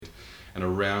and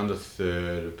around a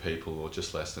third of people, or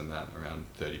just less than that, around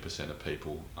 30% of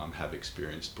people have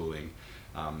experienced bullying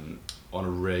on a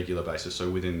regular basis, so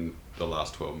within the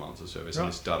last 12 months or so. Right. And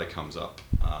this data comes up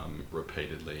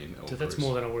repeatedly in all So that's groups.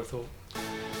 more than I would have thought.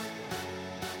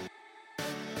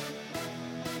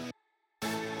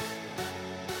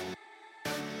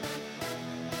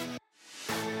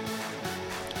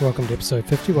 Welcome to episode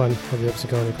 51 of the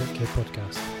Opsagona Grit Care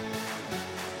podcast.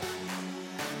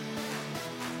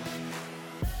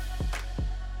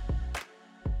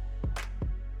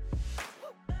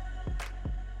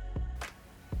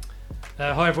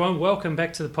 Hi everyone, welcome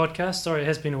back to the podcast. Sorry it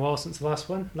has been a while since the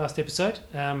last episode.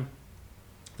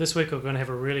 This week we're going to have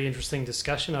a really interesting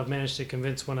discussion. I've managed to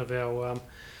convince one of our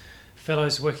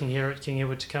fellows working here at King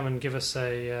Edward to come and give us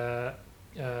a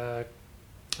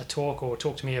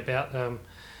talk to me about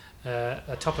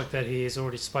a topic that he has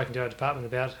already spoken to our department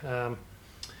about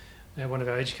at one of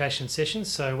our education sessions.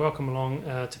 So welcome along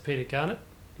to Peter Garnett,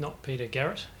 not Peter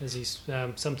Garrett, as he's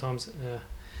sometimes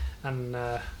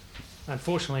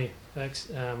unfortunately,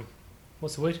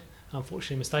 what's the word?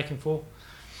 Unfortunately mistaken for.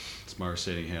 It's my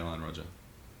receding hairline, Roger.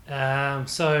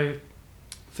 So,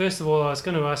 first of all, I was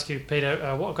going to ask you,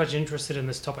 Peter, what got you interested in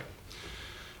this topic?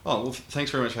 Oh, well, thanks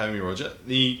very much for having me, Roger.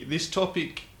 This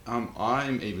topic,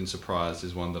 I'm even surprised,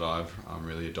 is one that I've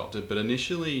really adopted. But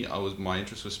initially, my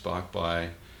interest was sparked by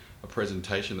a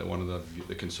presentation that one of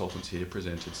the consultants here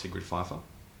presented, Sigrid Pfeiffer.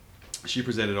 She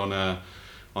presented on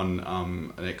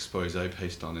an expose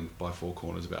piece done by Four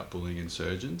Corners about bullying in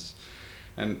surgeons.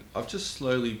 And I've just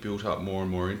slowly built up more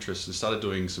and more interest and started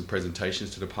doing some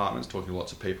presentations to departments, talking to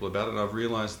lots of people about it. And I've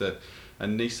realised that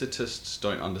anaesthetists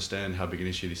don't understand how big an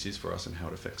issue this is for us and how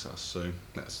it affects us. So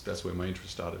that's where my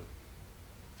interest started.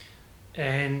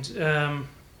 And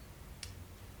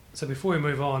so before we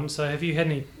move on, so have you had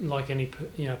any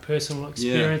personal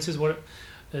experiences? Yeah. What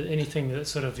anything that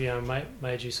sort of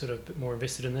made you sort of a bit more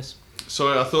invested in this?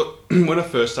 So I thought when I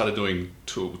first started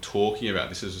talking about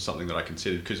this was something that I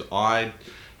considered, because I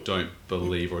don't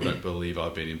believe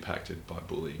I've been impacted by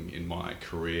bullying in my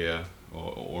career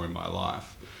or in my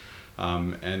life.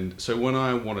 And so when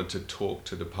I wanted to talk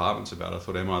to departments about it, I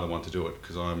thought, am I the one to do it?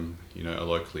 Because I'm a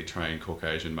locally trained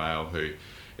Caucasian male who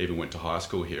even went to high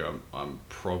school here. I'm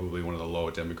probably one of the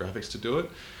lower demographics to do it.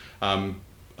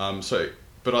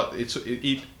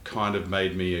 It kind of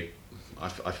made me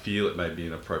I feel it made me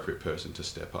an appropriate person to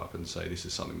step up and say this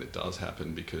is something that does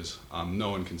happen, because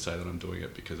no one can say that I'm doing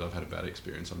it because I've had a bad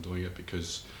experience. I'm doing it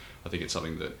because I think it's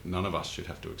something that none of us should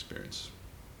have to experience.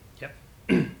 Yep.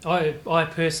 I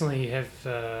personally have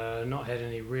not had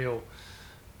any real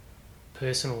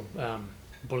personal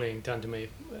bullying done to me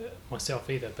myself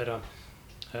either, but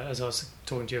as I was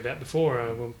talking to you about before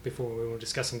we were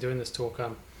discussing doing this talk,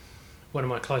 one of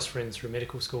my close friends from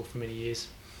medical school for many years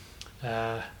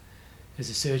is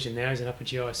a surgeon now. He's an upper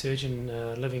GI surgeon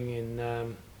living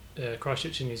in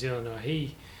Christchurch in New Zealand.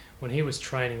 When he was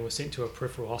training, was sent to a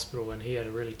peripheral hospital, and he had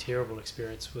a really terrible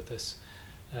experience with this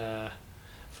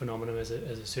phenomenon as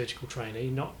a surgical trainee.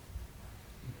 Not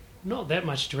that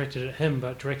much directed at him,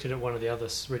 but directed at one of the other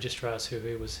registrars who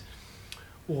he was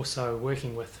also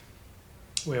working with,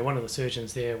 where one of the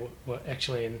surgeons there were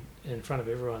actually in front of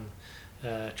everyone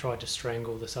tried to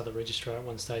strangle this other registrar at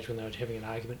one stage when they were having an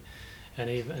argument. And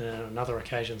even on another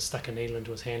occasion stuck a needle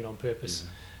into his hand on purpose.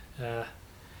 And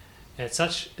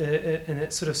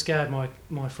it sort of scarred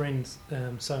my friend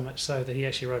so much so that he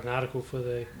actually wrote an article for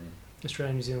the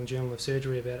Australian New Zealand Journal of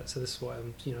Surgery about it. So this is why I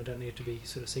don't need to be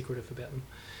sort of secretive about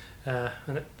them.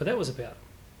 But that was about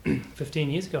 15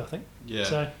 years ago, I think. Yeah.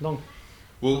 So long.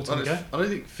 Well, I don't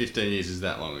think 15 years is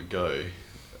that long ago,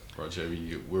 Roger.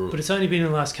 But it's only been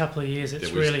in the last couple of years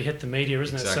it's really hit the media,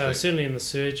 isn't exactly. it? So certainly in the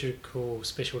surgical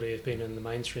specialty, it's been in the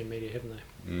mainstream media, haven't they?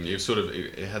 It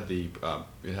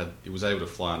was able to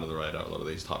fly under the radar, a lot of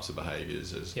these types of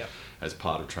behaviours as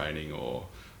part of training or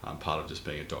part of just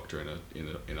being a doctor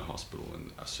in a hospital,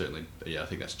 and certainly I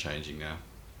think that's changing now.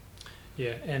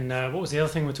 Yeah, and what was the other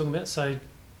thing we're talking about? So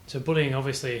bullying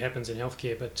obviously happens in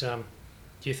healthcare, but do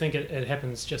you think it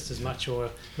happens just as much, or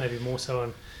maybe more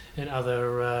so in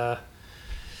other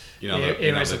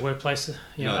areas of workplaces?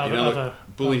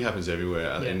 Bullying happens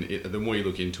everywhere, and the more you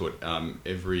look into it,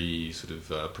 every sort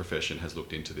of profession has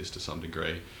looked into this to some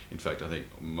degree. In fact, I think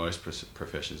most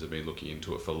professions have been looking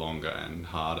into it for longer and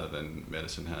harder than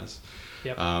medicine has.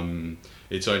 Yep.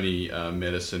 It's only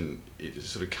medicine.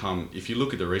 If you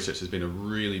look at the research, there's been a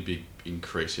really big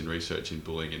increase in research in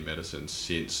bullying in medicine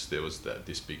since there was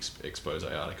this big expose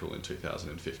article in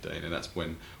 2015, and that's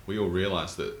when we all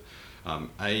realised that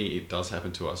A, it does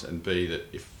happen to us, and B, that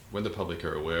if when the public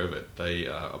are aware of it, they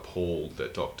are appalled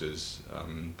that doctors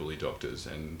bully doctors,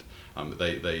 and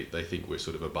they think we're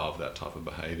sort of above that type of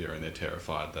behaviour, and they're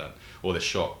terrified that, or they're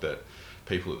shocked that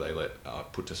people that they let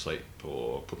put to sleep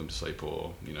or put them to sleep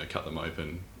or cut them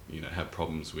open have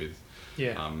problems with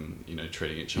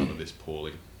treating each other this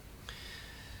poorly.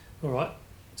 All right,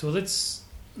 so let's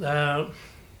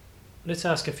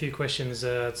ask a few questions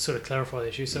to sort of clarify the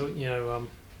issue. So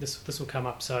this will come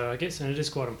up. So I guess, and it is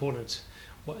quite important,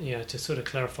 to sort of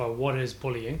clarify what is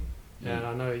bullying. And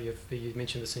I know you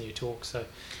mentioned this in your talk. So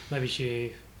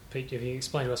maybe Pete, if you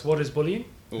explain to us what is bullying,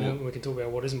 we can talk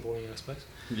about what isn't bullying, I suppose.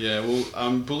 Yeah,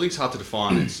 well, bullying's hard to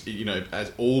define. It's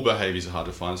as all behaviours are hard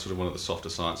to define. It's sort of one of the softer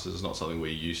sciences. It's not something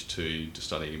we're used to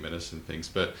studying in medicine and things.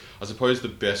 But I suppose the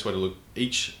best way to look,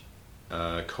 each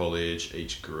college,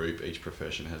 each group, each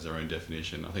profession has their own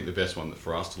definition. I think the best one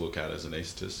for us to look at as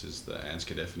anaesthetists is the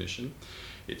ANZCA definition.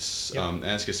 It's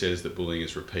ANZCA says that bullying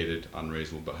is repeated,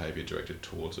 unreasonable behaviour directed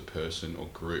towards a person or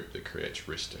group that creates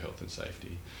risk to health and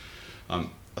safety.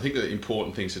 I think the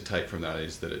important things to take from that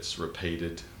is that it's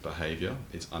repeated behaviour,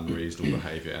 it's unreasonable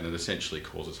behaviour, and it essentially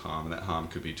causes harm. And that harm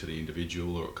could be to the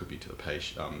individual, or it could be to the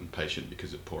patient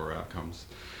because of poorer outcomes.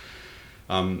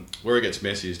 Where it gets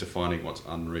messy is defining what's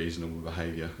unreasonable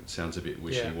behaviour. It sounds a bit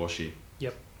wishy-washy.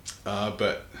 Yep.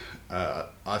 But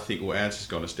I think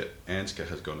ANZCA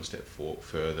has gone a step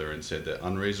further and said that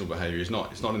unreasonable behaviour it's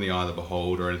not in the eye of the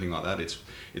beholder or anything like that.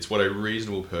 It's what a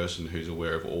reasonable person who's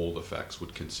aware of all the facts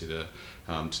would consider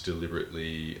to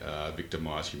deliberately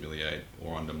victimise, humiliate,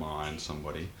 or undermine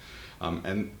somebody.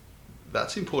 And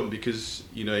that's important because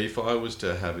if I was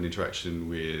to have an interaction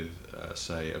with,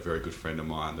 say, a very good friend of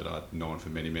mine that I'd known for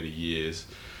many, many years.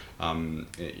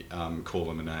 Call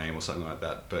them a name or something like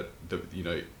that, but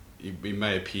it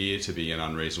may appear to be an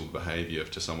unreasonable behaviour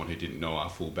to someone who didn't know our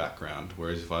full background,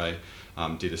 whereas if I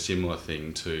did a similar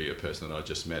thing to a person that I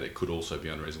just met, it could also be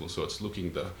unreasonable. So it's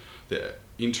looking the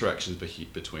interactions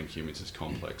between humans is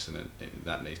complex, and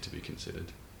that needs to be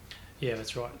considered. Yeah,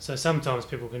 that's right. So sometimes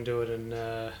people can do it and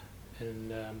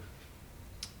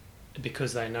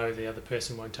because they know the other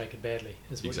person won't take it badly,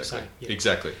 is what you're saying. Yeah.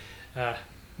 Exactly.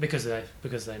 Because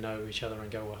they know each other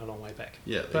and go a long way back.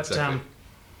 Yeah, but, exactly.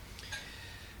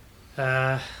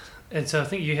 And so I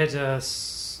think you had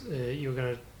you were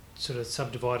going to sort of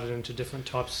subdivide it into different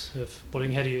types of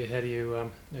bullying. How do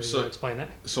you explain that?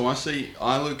 So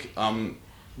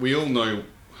we all know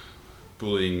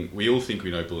bullying. We all think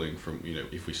we know bullying from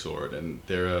if we saw it, and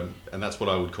and that's what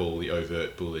I would call the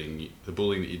overt bullying, the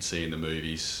bullying that you'd see in the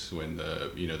movies when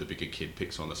the bigger kid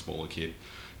picks on the smaller kid.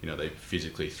 They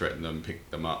physically threaten them, pick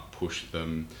them up, push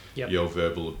them, yell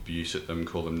verbal abuse at them,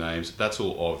 call them names. That's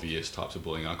all obvious types of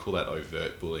bullying. I call that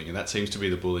overt bullying, and that seems to be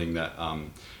the bullying that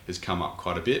has come up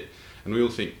quite a bit. And we all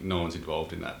think no one's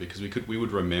involved in that because we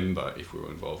would remember if we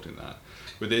were involved in that.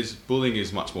 But bullying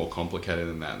is much more complicated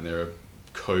than that, and there are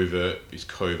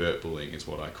covert bullying is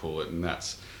what I call it, and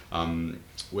that's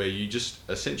where you just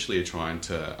essentially are trying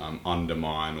to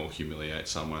undermine or humiliate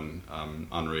someone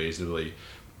unreasonably,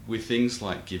 with things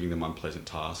like giving them unpleasant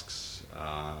tasks,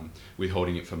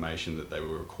 withholding information that they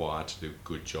were required to do a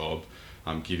good job,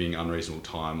 giving unreasonable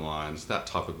timelines, that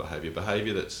type of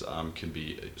behaviour that's can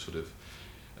be sort of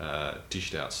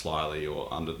dished out slyly or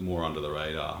more under the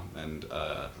radar. And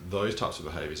those types of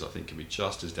behaviours I think can be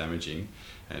just as damaging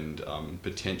and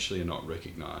potentially are not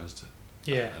recognised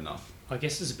enough. I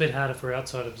guess it's a bit harder for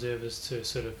outside observers to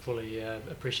sort of fully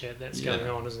appreciate that's going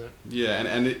on, isn't it? Yeah,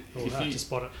 and if you to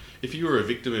spot it. If you were a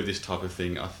victim of this type of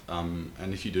thing,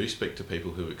 and if you do speak to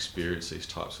people who experience these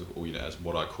types of, or as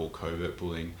what I call covert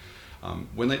bullying,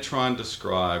 when they try and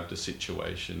describe the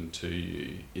situation to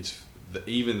you,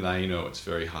 even they know it's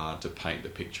very hard to paint the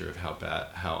picture of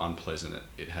how unpleasant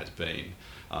it has been.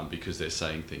 Because they're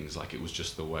saying things like it was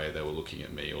just the way they were looking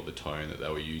at me or the tone that they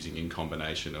were using in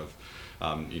combination of,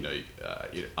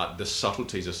 the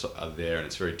subtleties are there, and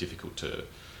it's very difficult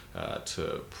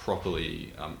to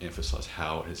properly emphasise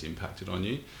how it has impacted on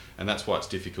you, and that's why it's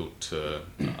difficult to,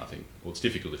 it's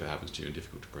difficult if it happens to you and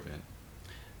difficult to prevent.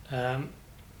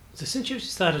 So since you've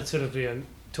started sort of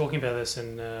talking about this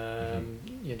and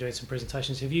doing some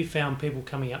presentations, have you found people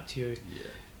coming up to you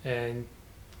and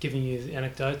giving you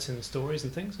anecdotes and stories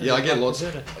and things? Yeah, I get lots.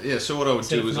 So what I would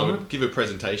do is I would give a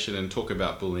presentation and talk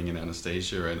about bullying in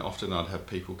anaesthesia, and often I'd have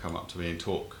people come up to me and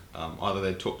talk. Either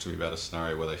they'd talk to me about a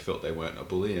scenario where they felt they weren't a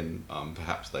bully, and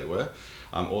perhaps they were,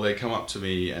 or they'd come up to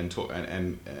me and talk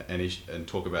and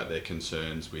talk about their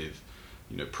concerns with,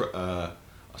 I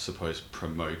suppose,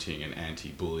 promoting an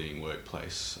anti-bullying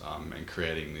workplace and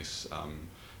creating this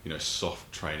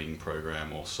soft training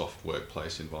program or soft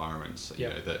workplace environments,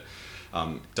 Yep. that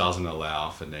doesn't allow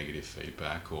for negative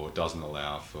feedback or doesn't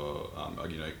allow for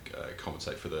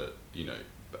compensate for the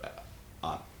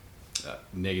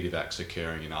negative acts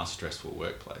occurring in our stressful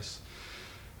workplace.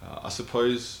 I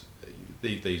suppose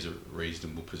these are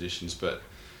reasonable positions, but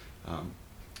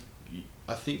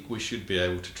I think we should be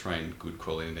able to train good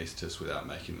quality anaesthetists without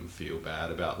making them feel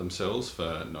bad about themselves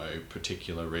for no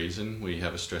particular reason. We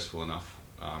have a stressful enough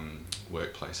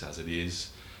workplace as it is.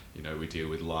 We deal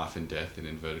with life and death in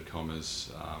inverted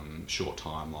commas, short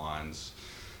timelines,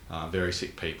 very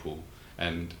sick people,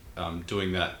 and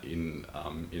doing that in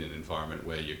an environment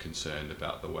where you're concerned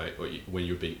about the way, or when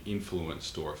you're being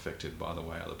influenced or affected by the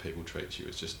way other people treat you,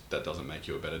 that doesn't make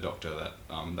you a better doctor.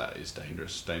 That is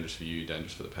dangerous for you,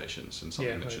 dangerous for the patients, and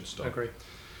something that should stop. I agree.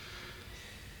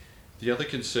 The other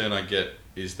concern I get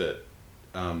is that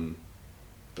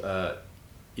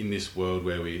in this world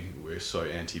where we're so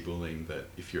anti-bullying, that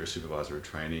if you're a supervisor of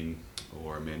training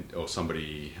or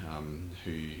somebody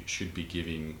who should be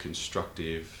giving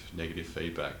constructive negative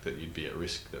feedback, that you'd be at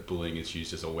risk that bullying is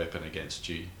used as a weapon against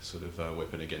you, sort of a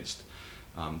weapon against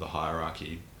the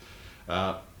hierarchy.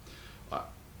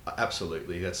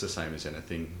 Absolutely, that's the same as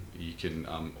anything. You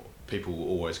can people will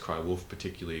always cry wolf,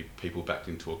 particularly people backed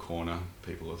into a corner,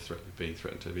 people are being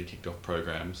threatened to be kicked off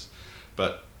programs,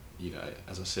 but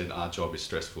as I said, our job is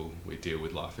stressful. We deal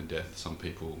with life and death. Some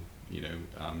people,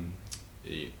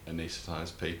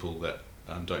 anaesthetise people that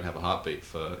don't have a heartbeat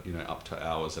for, up to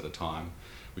hours at a time.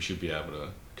 We should be able to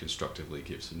constructively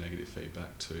give some negative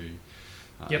feedback to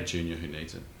a junior who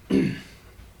needs it.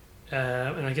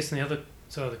 And I guess on the other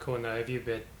side of the coin, though, have you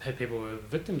had people who are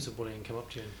victims of bullying come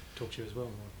up to you and talk to you as well?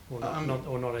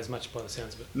 Or not as much by the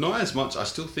sounds of it? Not as much. I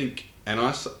still think, and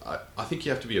I think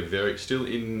you have to be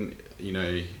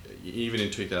even in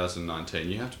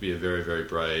 2019, you have to be a very, very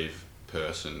brave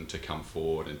person to come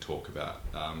forward and talk about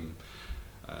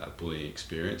bullying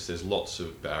experience. There's lots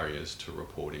of barriers to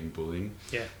reporting bullying.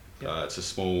 Yeah. It's a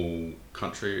small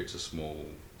country. It's a small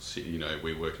city.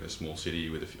 We work in a small city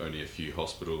with only a few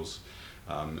hospitals,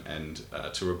 and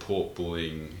to report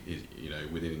bullying,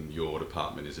 within your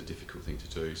department is a difficult thing to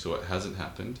do. So it hasn't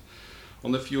happened.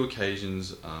 On the few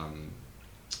occasions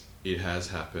it has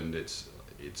happened, it's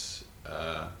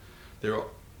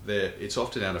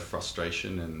often out of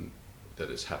frustration and that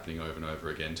it's happening over and over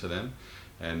again to them,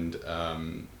 and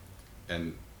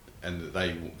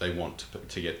they want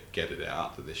to get it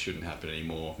out that this shouldn't happen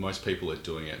anymore. Most people are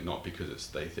doing it not because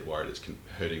they're worried it's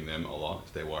hurting them a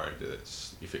lot. They're worried that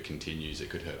if it continues, it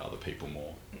could hurt other people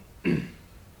more.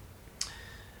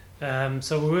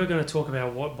 So we were going to talk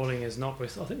about what bullying is not. I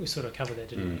think we sort of covered that,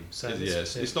 didn't we? So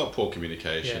it's not poor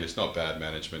communication. It's not bad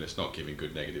management. It's not giving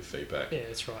good negative feedback. Yeah,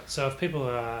 that's right. So if people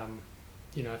are,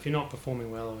 if you're not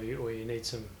performing well, or you need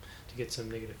to get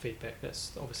some negative feedback,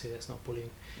 that's not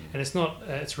bullying. And it's not.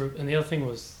 And the other thing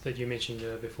was that you mentioned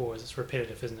before is it's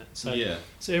repetitive, isn't it? So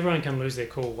So everyone can lose their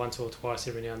cool once or twice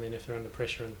every now and then if they're under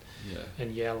pressure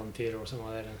and yell in theatre or something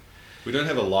like that. We don't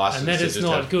have a license. And that is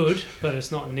not good, but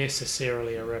it's not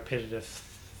necessarily a repetitive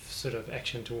sort of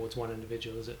action towards one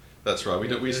individual, is it? That's right.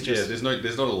 There's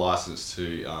not a license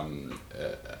to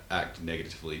act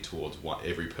negatively towards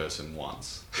every person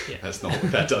once. Yeah.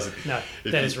 That doesn't. No,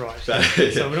 that is right.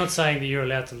 So we're not saying that you're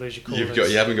allowed to lose your cool.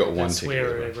 You haven't got one ticket.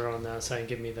 Swear at everyone saying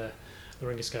give me the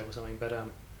ringer or something, but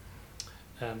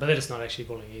that is not actually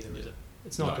bullying either, is it?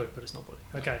 It's not good, but it's not bullying.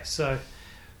 Okay, so.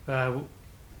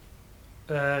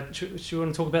 Do you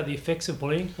want to talk about the effects of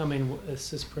bullying? I mean,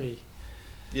 this is pretty.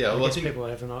 Yeah, I guess people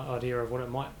have an idea of what it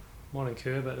might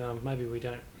incur, but maybe we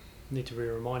don't need to be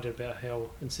reminded about how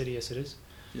insidious it is.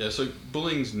 Yeah, so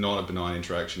bullying's not a benign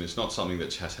interaction. It's not something that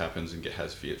just happens and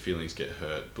has feelings get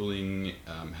hurt. Bullying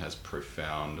has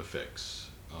profound effects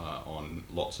on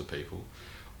lots of people.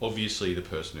 Obviously, the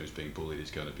person who's being bullied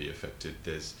is going to be affected.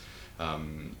 There's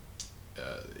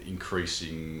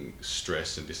increasing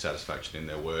stress and dissatisfaction in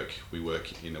their work. We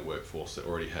work in a workforce that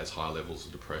already has high levels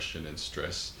of depression and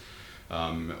stress.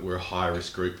 We're a high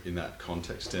risk group in that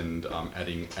context, and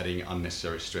adding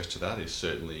unnecessary stress to that is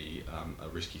certainly a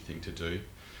risky thing to do.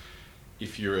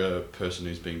 If you're a person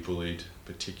who's being bullied,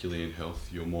 particularly in health,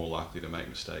 you're more likely to make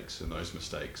mistakes, and those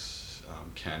mistakes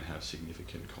can have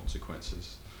significant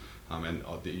consequences. And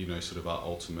sort of our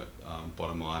ultimate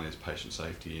bottom line is patient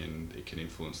safety, and it can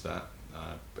influence that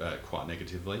quite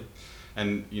negatively.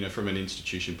 And from an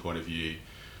institution point of view,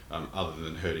 other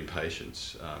than hurting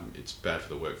patients, it's bad for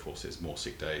the workforce. There's more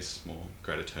sick days,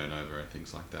 greater turnover, and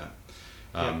things like that.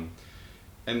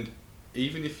 And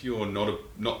even if you're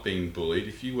not being bullied,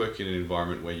 if you work in an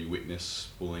environment where you witness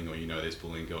bullying or you know there's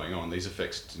bullying going on, these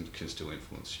effects can still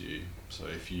influence you. So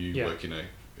if you work in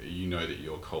you know that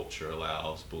your culture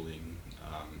allows bullying,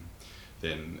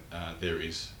 then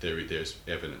there's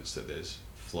evidence that there's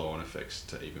flow-on effects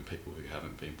to even people who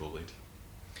haven't been bullied.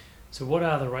 So what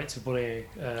are the rates of bullying?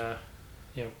 I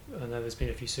know there's been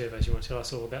a few surveys. You want to tell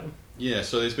us all about them? Yeah,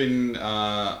 so there's been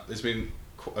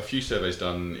a few surveys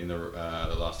done in the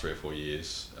last 3 or 4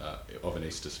 years of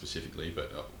anaesthetists specifically,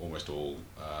 but almost all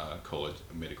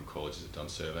medical colleges have done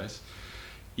surveys.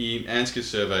 ANZCA's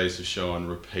surveys have shown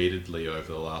repeatedly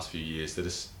over the last few years that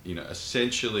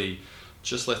essentially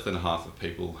just less than half of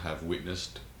people have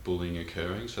witnessed bullying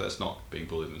occurring. So that's not being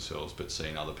bullied themselves, but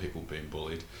seeing other people being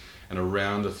bullied. And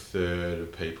around a third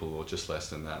of people, or just less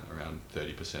than that, around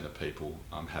 30% of people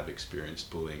have experienced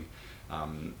bullying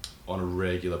on a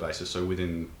regular basis, so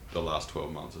within the last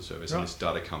 12 months of service. Right. And this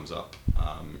data comes up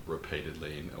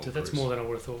repeatedly in all. So that's more than I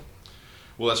would have thought.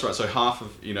 Well, that's right. So half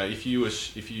of if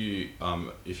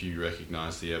you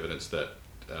recognise the evidence that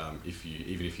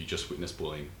even if you just witness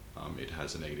bullying, it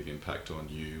has a negative impact on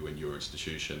you and your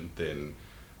institution, then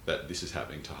that this is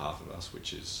happening to half of us,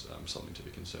 which is something to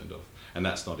be concerned of. And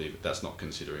that's not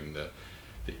considering the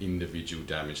individual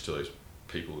damage to those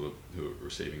people who are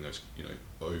receiving those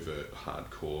overt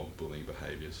hardcore bullying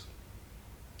behaviours.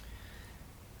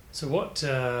 So what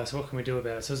can we do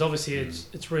about it? So it's obviously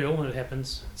it's real and it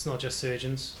happens. It's not just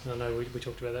surgeons. I know we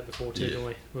talked about that before too, didn't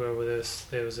we? Where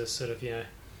there was this sort of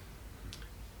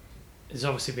it's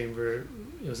obviously been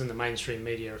it was in the mainstream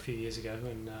media a few years ago,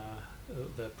 and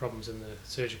the problems in the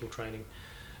surgical training.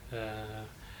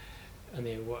 And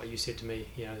then what you said to me,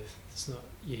 it's not.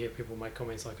 You hear people make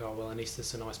comments like, "Oh, well,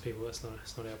 anaesthetists are nice people. It's not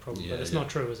our problem." But it's not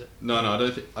true, is it? No, I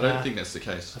don't think that's the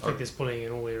case. I think there's bullying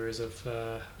in all areas of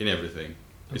in everything.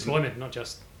 Employment, not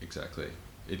just exactly.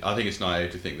 I think it's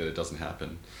naive to think that it doesn't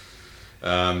happen.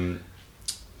 What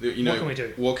can we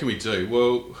do? What can we do?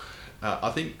 Well,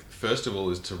 I think first of all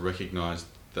is to recognise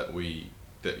that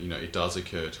it does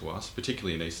occur to us,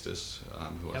 particularly anaesthetists,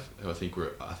 who I think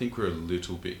we're a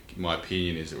little bit. My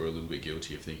opinion is that we're a little bit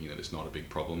guilty of thinking that it's not a big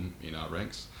problem in our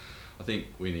ranks. I think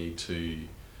we need to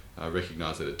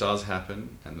recognise that it does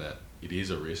happen and that it is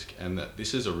a risk, and that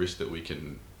this is a risk that we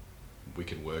can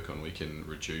work on. We can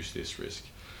reduce this risk,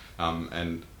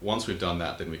 and once we've done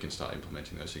that, then we can start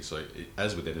implementing those things. So,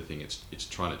 as with anything, it's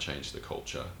trying to change the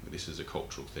culture. This is a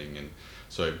cultural thing, and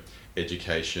so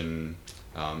education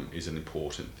is an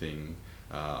important thing.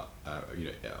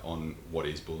 On what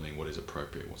is bullying, what is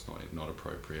appropriate, what's not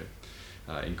appropriate.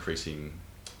 Increasing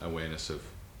awareness of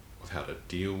how to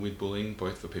deal with bullying,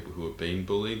 both for people who are being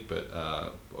bullied, but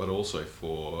also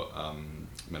for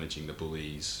managing the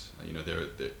bullies.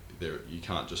 You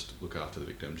can't just look after the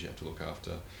victims; you have to look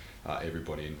after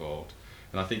everybody involved.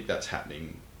 And I think that's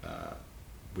happening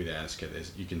with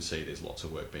ANZCA. You can see there's lots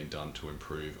of work being done to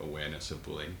improve awareness of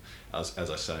bullying. As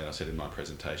I said in my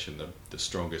presentation, the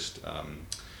strongest,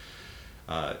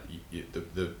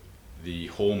 the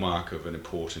hallmark of an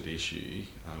important issue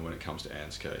when it comes to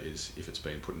ANZCA is if it's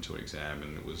been put into an exam,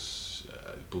 and it was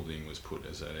bullying was put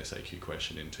as an SAQ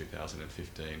question in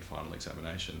 2015 final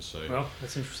examination. So well,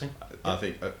 that's interesting. I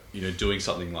think doing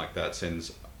something like that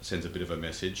sends a bit of a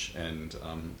message, and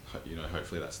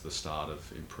hopefully that's the start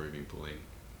of improving bullying.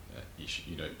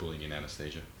 Bullying in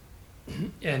anaesthesia.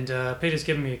 And Peter's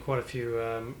given me quite a few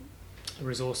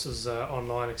resources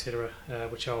online, etc.,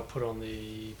 which I'll put on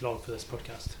the blog for this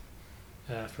podcast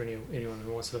for anyone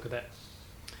who wants to look at that.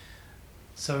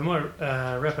 So we might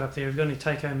wrap it up there. Have you got any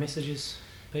take-home messages,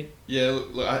 Pete? Yeah,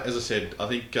 look, as I said, I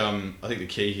think the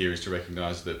key here is to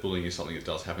recognise that bullying is something that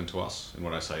does happen to us. And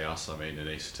when I say us, I mean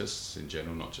anaesthetists in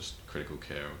general, not just critical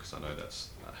care, because I know that's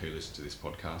who listens to this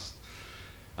podcast.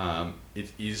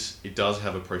 It does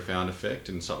have a profound effect,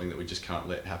 and something that we just can't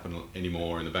let happen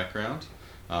anymore in the background.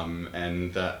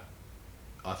 And that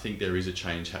I think there is a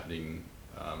change happening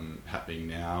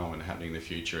now and happening in the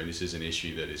future, and this is an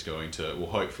issue that is going to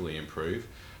hopefully improve.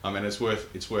 And it's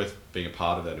worth being a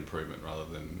part of that improvement rather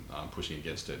than pushing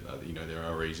against it. There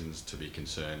are reasons to be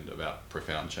concerned about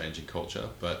profound change in culture,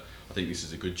 but I think this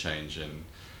is a good change, and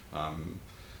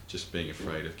just being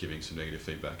afraid of giving some negative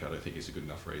feedback, I don't think is a good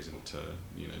enough reason to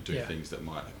do things that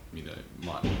might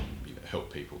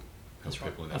help people. That's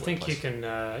right. People in their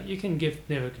workplace. You can give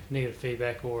negative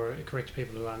feedback or correct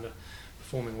people who are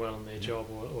underperforming well in their job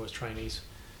or as trainees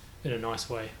in a nice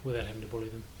way without having to bully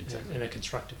them. Exactly. In a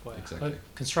constructive way. Exactly. A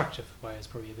constructive way is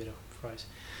probably a better phrase.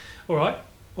 All right.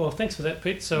 Well, thanks for that,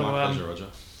 Pete. So my pleasure, Roger.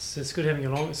 It's good having you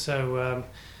along. So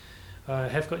I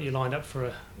have got you lined up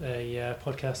for a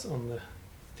podcast on the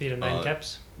theatre name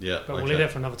caps. Yeah, but we'll leave that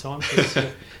for another time. Because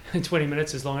 20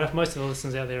 minutes is long enough. Most of the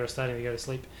listeners out there are starting to go to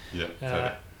sleep.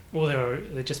 Yeah. Or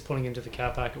they're just pulling into the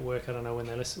car park at work. I don't know when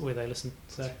where they listen.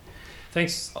 So,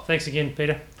 thanks again,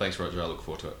 Peter. Thanks, Roger. I look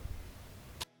forward to it.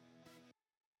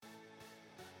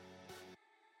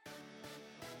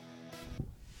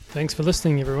 Thanks for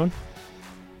listening, everyone.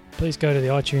 Please go to the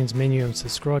iTunes menu and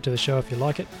subscribe to the show if you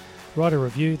like it. Write a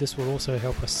review. This will also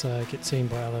help us get seen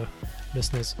by other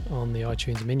listeners on the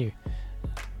iTunes menu.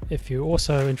 If you're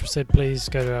also interested, please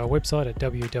go to our website at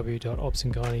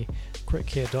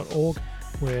www.obsanganycrickcare.org,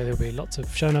 where there'll be lots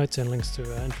of show notes and links to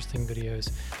interesting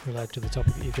videos related to the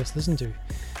topic that you've just listened to.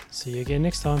 See you again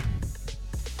next time.